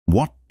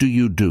What do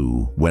you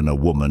do when a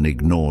woman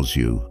ignores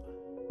you?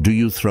 Do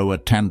you throw a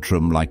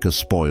tantrum like a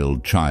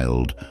spoiled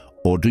child,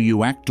 or do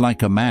you act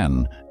like a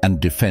man and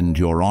defend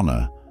your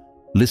honor?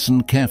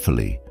 Listen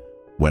carefully.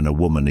 When a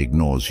woman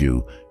ignores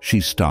you,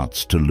 she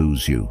starts to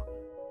lose you.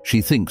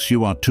 She thinks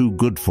you are too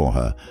good for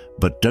her,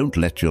 but don't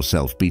let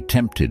yourself be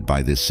tempted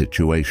by this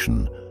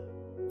situation.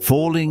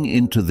 Falling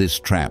into this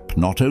trap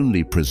not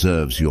only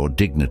preserves your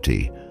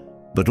dignity,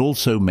 but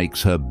also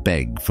makes her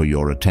beg for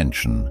your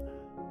attention.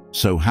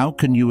 So how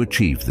can you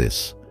achieve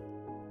this?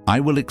 I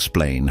will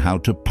explain how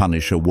to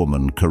punish a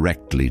woman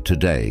correctly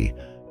today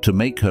to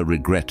make her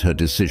regret her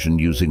decision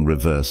using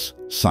reverse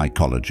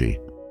psychology.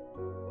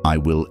 I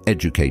will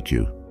educate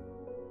you.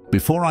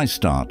 Before I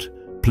start,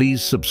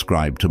 please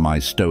subscribe to my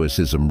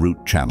Stoicism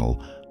Root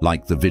channel,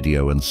 like the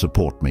video and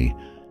support me,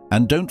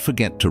 and don't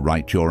forget to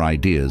write your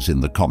ideas in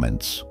the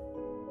comments.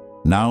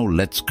 Now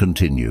let's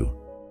continue.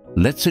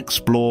 Let's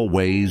explore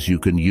ways you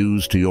can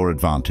use to your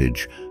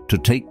advantage to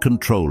take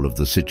control of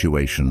the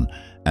situation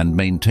and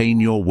maintain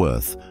your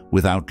worth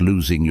without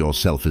losing your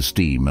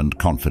self-esteem and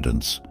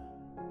confidence.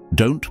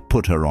 Don't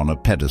put her on a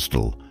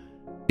pedestal.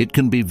 It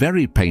can be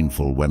very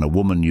painful when a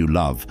woman you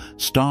love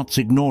starts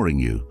ignoring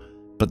you,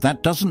 but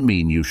that doesn't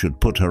mean you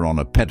should put her on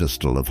a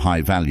pedestal of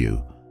high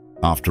value.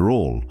 After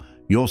all,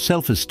 your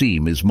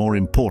self-esteem is more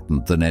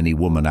important than any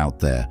woman out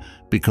there,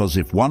 because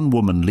if one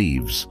woman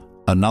leaves,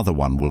 another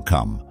one will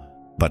come,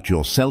 but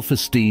your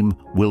self-esteem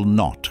will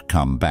not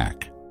come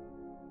back.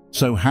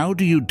 So how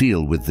do you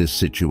deal with this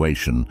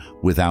situation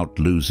without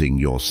losing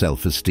your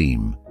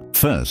self-esteem?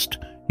 First,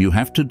 you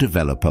have to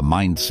develop a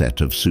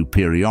mindset of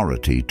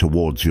superiority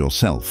towards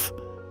yourself.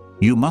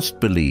 You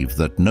must believe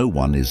that no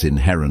one is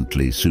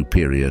inherently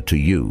superior to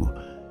you.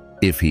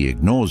 If he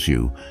ignores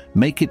you,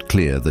 make it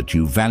clear that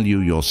you value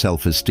your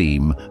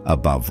self-esteem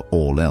above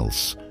all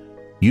else.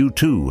 You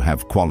too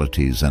have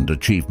qualities and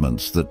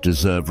achievements that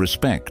deserve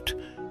respect,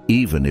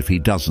 even if he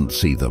doesn't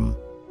see them.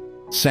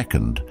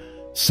 Second,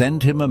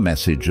 send him a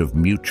message of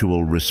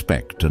mutual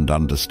respect and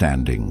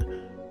understanding.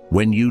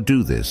 When you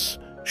do this,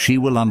 she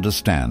will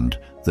understand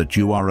that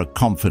you are a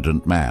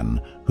confident man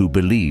who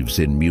believes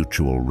in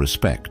mutual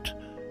respect.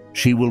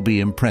 She will be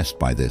impressed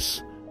by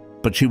this,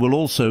 but she will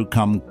also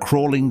come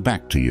crawling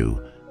back to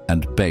you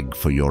and beg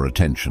for your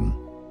attention.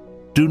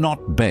 Do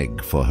not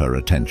beg for her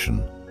attention.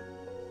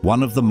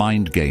 One of the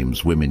mind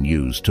games women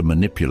use to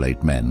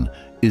manipulate men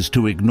is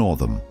to ignore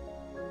them.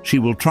 She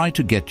will try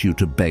to get you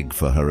to beg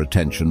for her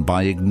attention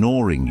by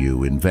ignoring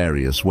you in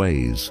various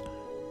ways.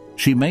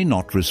 She may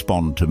not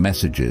respond to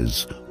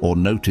messages or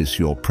notice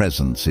your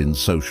presence in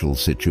social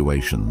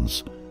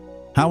situations.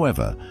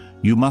 However,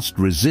 you must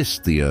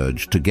resist the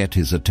urge to get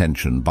his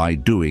attention by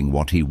doing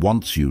what he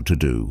wants you to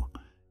do.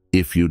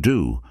 If you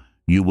do,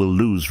 you will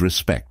lose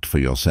respect for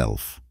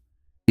yourself.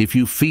 If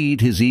you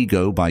feed his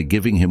ego by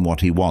giving him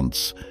what he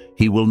wants,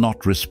 he will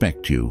not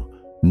respect you,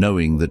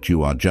 knowing that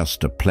you are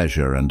just a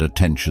pleasure and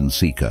attention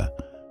seeker.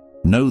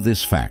 Know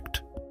this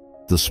fact.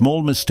 The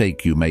small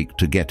mistake you make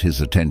to get his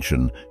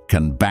attention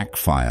can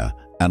backfire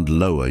and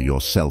lower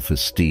your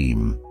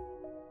self-esteem.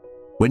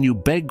 When you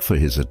beg for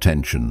his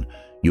attention,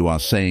 you are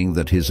saying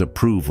that his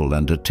approval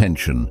and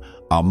attention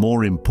are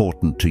more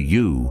important to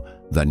you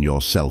than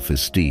your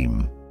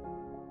self-esteem.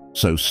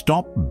 So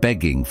stop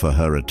begging for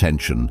her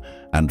attention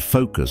and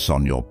focus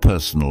on your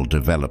personal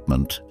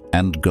development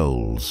and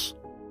goals.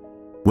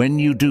 When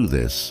you do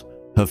this,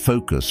 her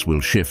focus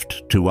will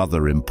shift to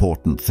other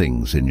important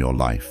things in your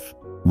life.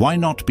 Why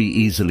not be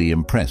easily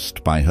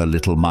impressed by her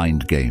little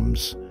mind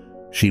games?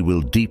 She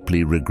will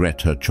deeply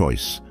regret her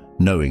choice,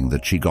 knowing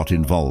that she got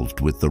involved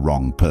with the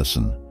wrong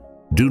person.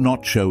 Do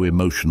not show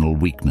emotional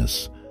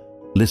weakness.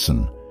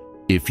 Listen,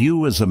 if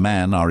you as a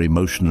man are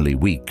emotionally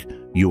weak,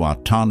 you are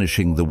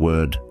tarnishing the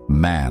word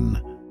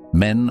man.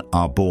 Men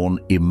are born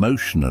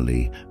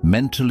emotionally,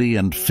 mentally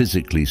and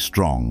physically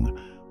strong.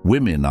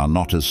 Women are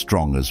not as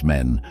strong as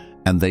men,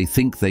 and they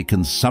think they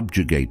can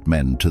subjugate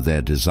men to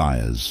their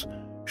desires.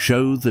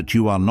 Show that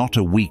you are not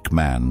a weak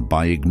man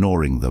by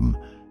ignoring them.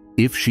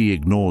 If she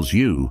ignores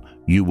you,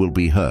 you will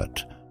be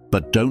hurt,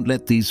 but don't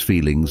let these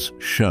feelings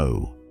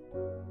show.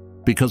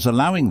 Because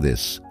allowing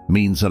this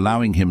means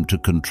allowing him to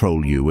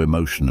control you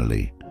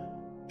emotionally.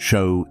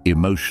 Show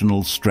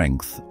emotional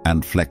strength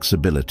and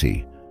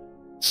flexibility.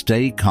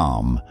 Stay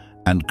calm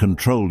and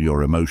control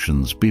your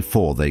emotions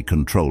before they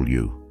control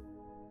you.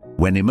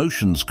 When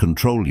emotions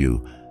control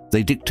you,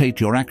 they dictate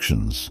your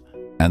actions,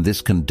 and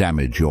this can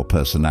damage your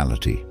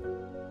personality.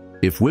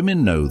 If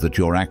women know that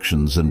your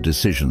actions and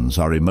decisions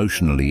are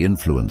emotionally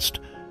influenced,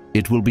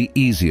 it will be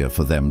easier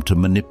for them to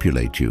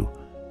manipulate you.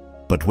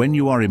 But when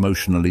you are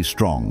emotionally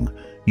strong,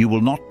 you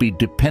will not be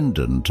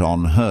dependent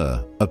on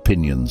her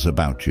opinions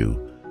about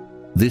you.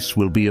 This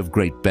will be of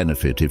great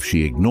benefit if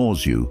she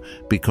ignores you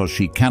because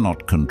she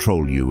cannot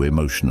control you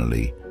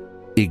emotionally.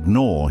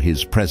 Ignore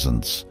his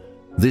presence.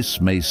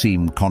 This may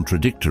seem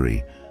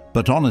contradictory,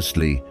 but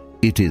honestly,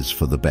 it is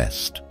for the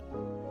best.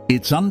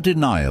 It's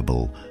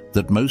undeniable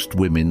that most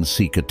women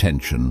seek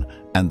attention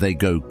and they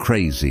go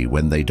crazy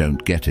when they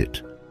don't get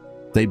it.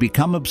 They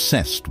become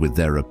obsessed with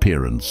their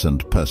appearance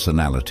and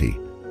personality.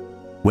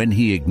 When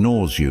he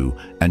ignores you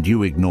and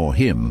you ignore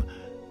him,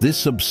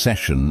 this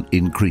obsession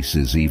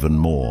increases even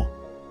more.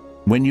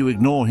 When you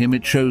ignore him,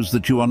 it shows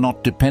that you are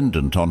not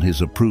dependent on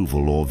his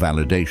approval or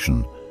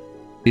validation.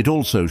 It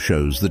also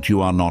shows that you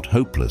are not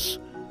hopeless.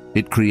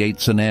 It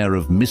creates an air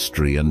of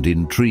mystery and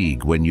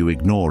intrigue when you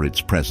ignore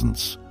its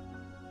presence.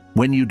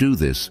 When you do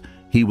this,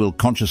 he will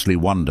consciously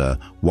wonder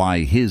why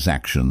his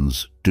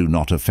actions do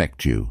not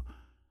affect you.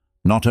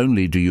 Not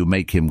only do you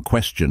make him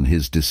question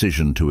his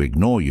decision to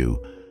ignore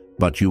you,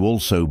 but you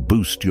also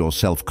boost your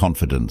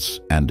self-confidence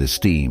and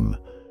esteem.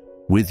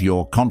 With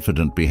your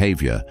confident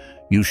behavior,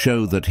 you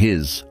show that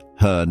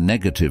her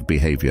negative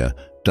behavior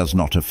does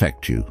not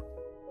affect you.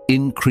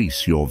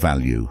 Increase your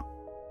value.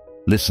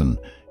 Listen,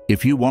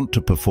 if you want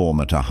to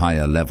perform at a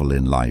higher level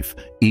in life,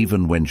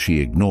 even when she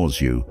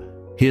ignores you,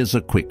 here's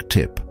a quick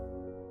tip.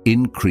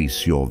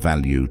 Increase your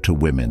value to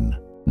women.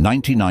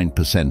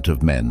 99%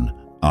 of men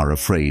are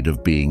afraid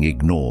of being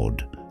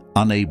ignored,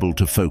 unable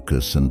to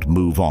focus and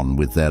move on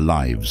with their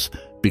lives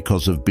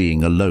because of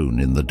being alone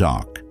in the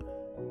dark.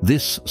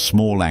 This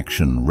small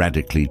action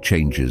radically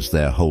changes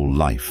their whole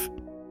life.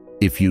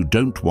 If you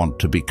don't want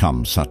to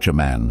become such a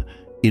man,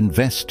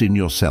 invest in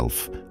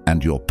yourself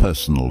and your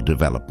personal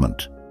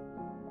development.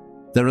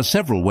 There are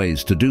several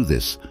ways to do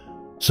this,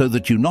 so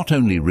that you not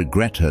only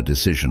regret her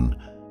decision,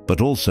 but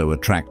also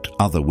attract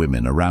other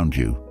women around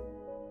you.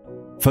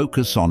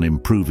 Focus on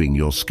improving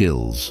your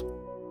skills.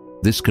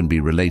 This can be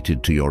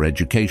related to your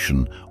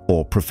education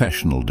or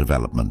professional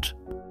development.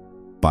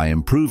 By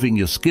improving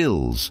your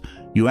skills,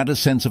 you add a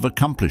sense of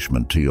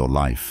accomplishment to your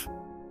life.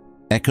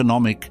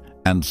 Economic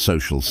and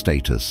social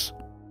status.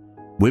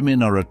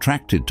 Women are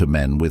attracted to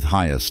men with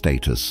higher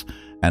status,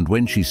 and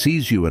when she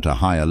sees you at a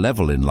higher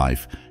level in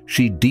life,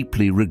 she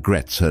deeply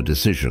regrets her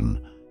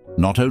decision.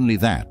 Not only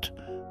that,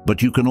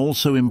 but you can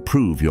also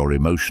improve your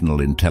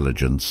emotional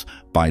intelligence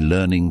by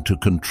learning to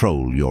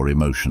control your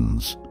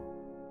emotions.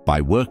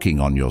 By working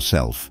on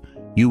yourself,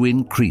 you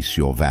increase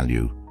your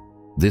value.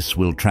 This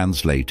will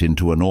translate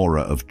into an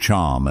aura of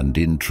charm and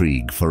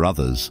intrigue for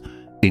others,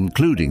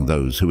 including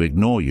those who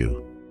ignore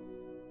you.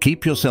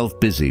 Keep yourself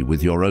busy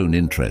with your own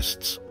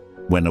interests.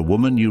 When a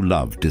woman you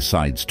love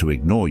decides to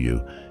ignore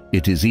you,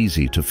 it is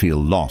easy to feel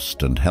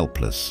lost and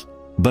helpless.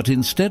 But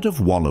instead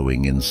of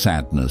wallowing in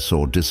sadness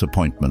or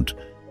disappointment,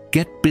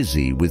 get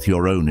busy with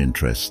your own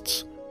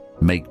interests.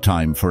 Make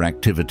time for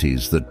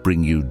activities that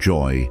bring you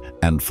joy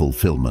and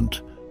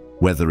fulfillment.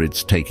 Whether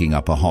it's taking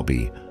up a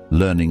hobby,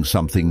 learning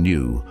something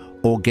new,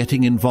 or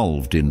getting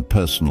involved in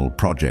personal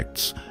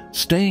projects,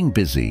 staying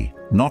busy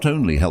not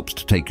only helps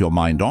to take your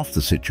mind off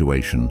the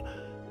situation,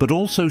 but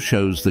also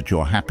shows that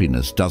your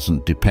happiness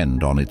doesn't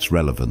depend on its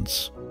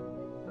relevance.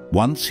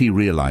 Once he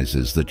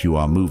realizes that you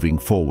are moving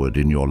forward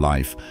in your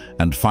life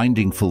and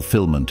finding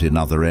fulfillment in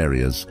other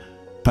areas,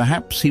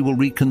 perhaps he will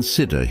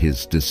reconsider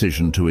his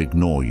decision to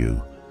ignore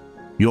you.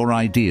 Your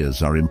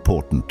ideas are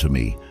important to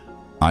me.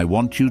 I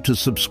want you to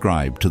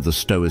subscribe to the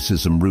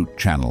Stoicism Root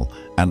channel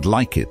and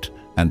like it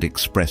and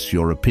express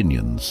your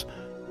opinions.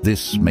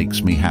 This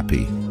makes me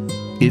happy.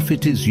 If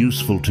it is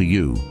useful to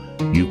you,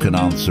 you can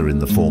answer in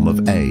the form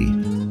of A,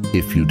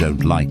 if you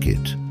don't like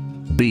it.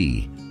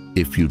 B,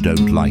 if you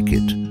don't like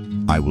it.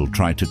 I will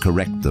try to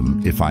correct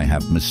them if I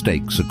have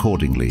mistakes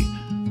accordingly.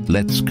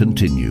 Let's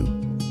continue.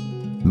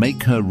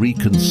 Make her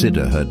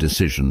reconsider her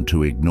decision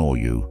to ignore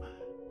you.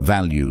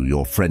 Value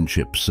your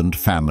friendships and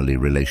family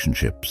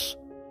relationships.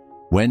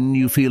 When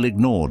you feel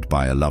ignored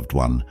by a loved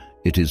one,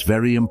 it is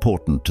very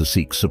important to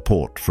seek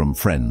support from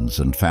friends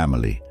and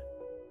family.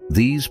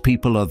 These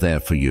people are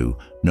there for you,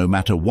 no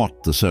matter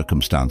what the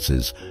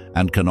circumstances,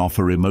 and can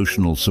offer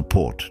emotional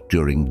support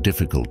during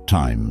difficult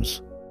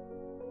times.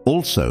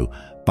 Also,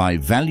 by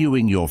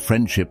valuing your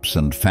friendships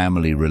and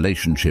family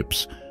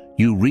relationships,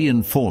 you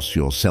reinforce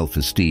your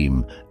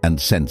self-esteem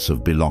and sense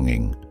of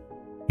belonging.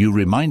 You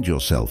remind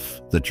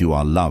yourself that you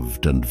are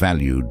loved and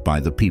valued by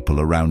the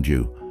people around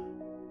you.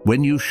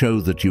 When you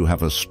show that you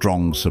have a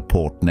strong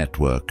support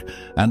network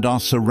and are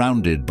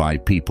surrounded by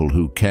people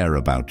who care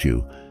about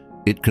you,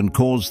 it can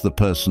cause the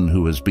person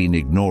who has been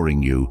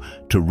ignoring you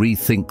to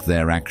rethink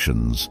their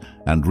actions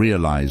and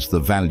realize the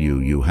value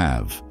you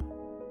have.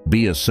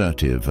 Be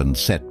assertive and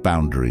set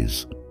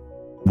boundaries.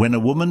 When a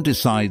woman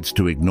decides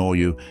to ignore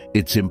you,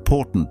 it's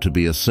important to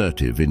be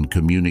assertive in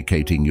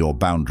communicating your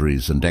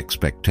boundaries and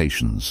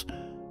expectations.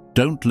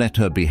 Don't let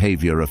her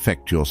behavior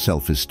affect your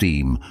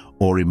self-esteem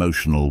or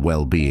emotional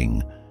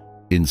well-being.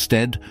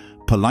 Instead,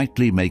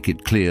 politely make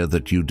it clear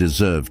that you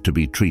deserve to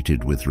be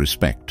treated with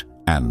respect,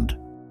 and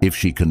if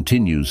she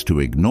continues to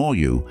ignore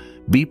you,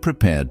 be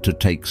prepared to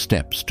take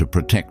steps to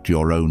protect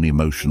your own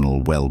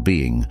emotional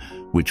well-being,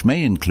 which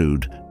may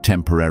include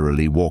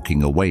temporarily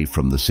walking away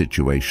from the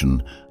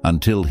situation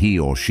until he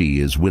or she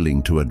is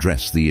willing to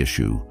address the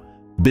issue.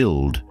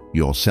 Build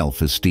your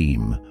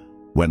self-esteem.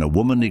 When a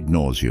woman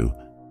ignores you,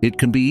 it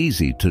can be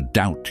easy to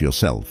doubt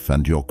yourself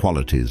and your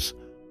qualities.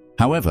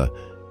 However,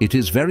 it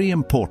is very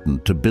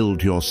important to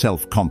build your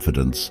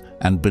self-confidence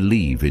and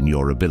believe in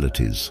your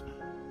abilities.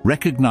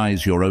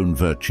 Recognize your own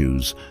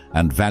virtues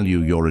and value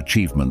your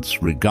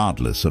achievements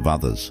regardless of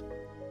others.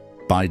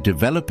 By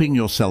developing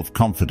your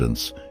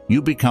self-confidence,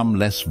 you become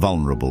less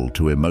vulnerable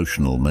to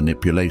emotional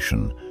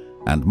manipulation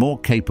and more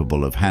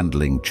capable of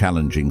handling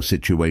challenging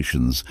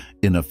situations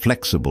in a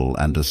flexible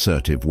and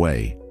assertive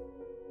way.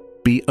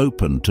 Be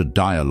open to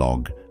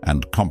dialogue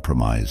and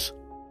compromise.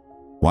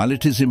 While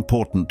it is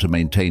important to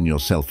maintain your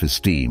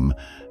self-esteem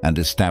and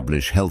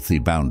establish healthy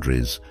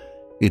boundaries,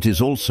 it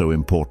is also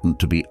important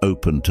to be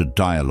open to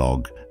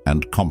dialogue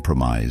and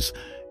compromise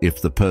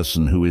if the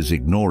person who is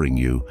ignoring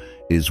you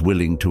is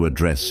willing to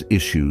address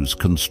issues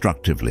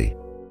constructively.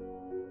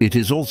 It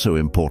is also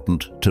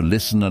important to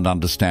listen and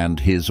understand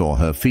his or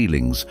her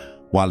feelings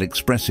while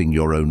expressing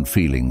your own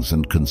feelings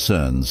and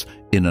concerns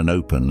in an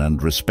open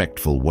and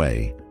respectful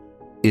way.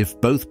 If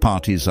both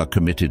parties are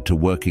committed to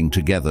working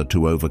together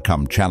to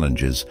overcome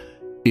challenges,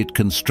 it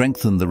can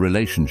strengthen the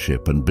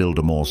relationship and build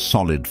a more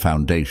solid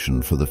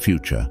foundation for the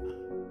future.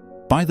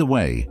 By the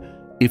way,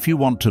 if you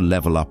want to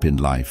level up in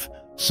life,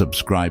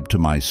 subscribe to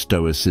my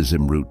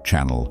Stoicism Root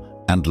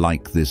channel and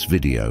like this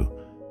video.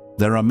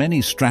 There are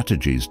many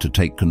strategies to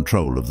take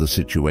control of the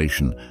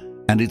situation,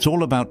 and it's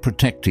all about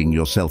protecting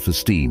your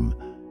self-esteem.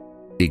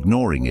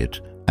 Ignoring it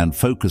and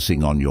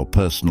focusing on your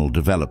personal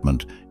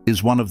development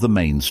is one of the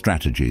main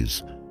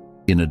strategies.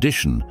 In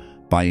addition,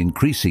 by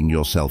increasing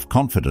your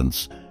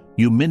self-confidence,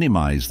 you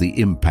minimize the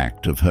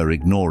impact of her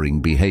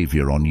ignoring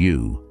behavior on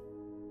you.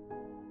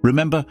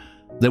 Remember,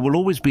 there will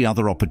always be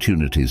other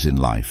opportunities in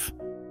life.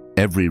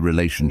 Every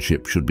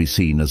relationship should be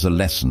seen as a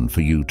lesson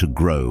for you to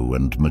grow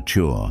and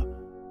mature.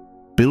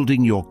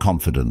 Building your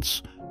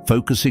confidence,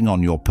 focusing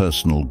on your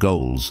personal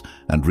goals,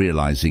 and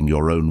realizing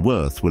your own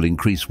worth will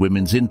increase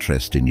women's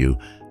interest in you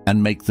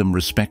and make them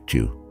respect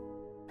you.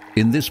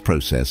 In this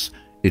process,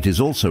 it is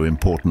also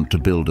important to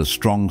build a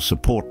strong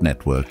support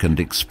network and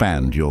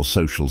expand your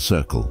social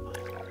circle.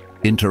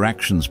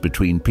 Interactions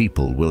between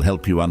people will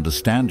help you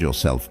understand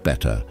yourself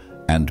better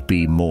and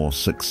be more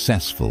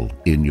successful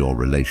in your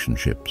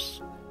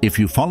relationships. If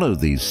you follow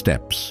these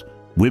steps,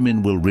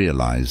 women will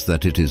realize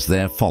that it is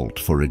their fault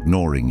for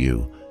ignoring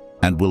you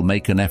and will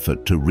make an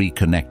effort to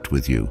reconnect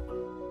with you.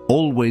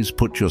 Always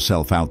put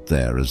yourself out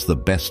there as the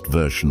best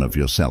version of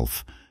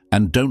yourself,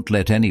 and don't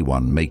let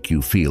anyone make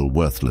you feel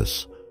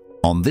worthless.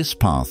 On this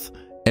path,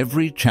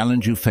 every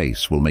challenge you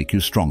face will make you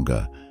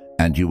stronger,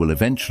 and you will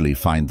eventually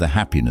find the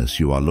happiness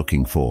you are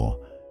looking for.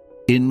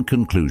 In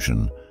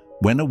conclusion,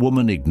 when a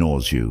woman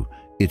ignores you,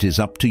 it is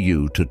up to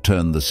you to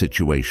turn the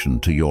situation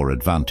to your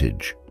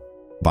advantage.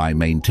 By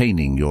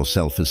maintaining your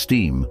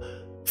self-esteem,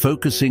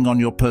 focusing on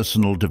your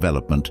personal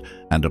development,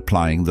 and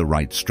applying the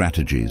right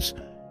strategies,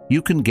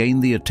 you can gain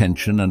the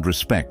attention and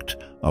respect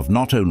of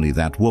not only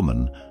that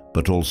woman,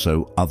 but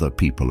also other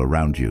people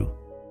around you.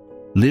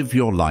 Live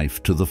your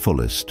life to the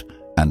fullest,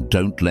 and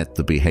don't let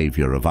the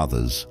behavior of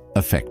others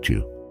affect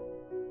you.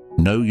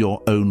 Know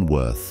your own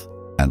worth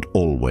and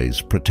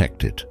always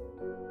protect it.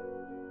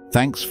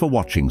 Thanks for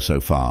watching so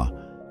far.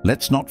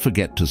 Let's not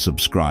forget to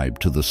subscribe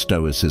to the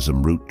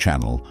Stoicism Root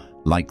channel,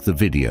 like the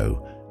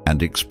video,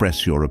 and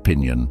express your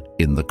opinion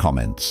in the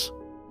comments.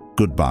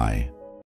 Goodbye.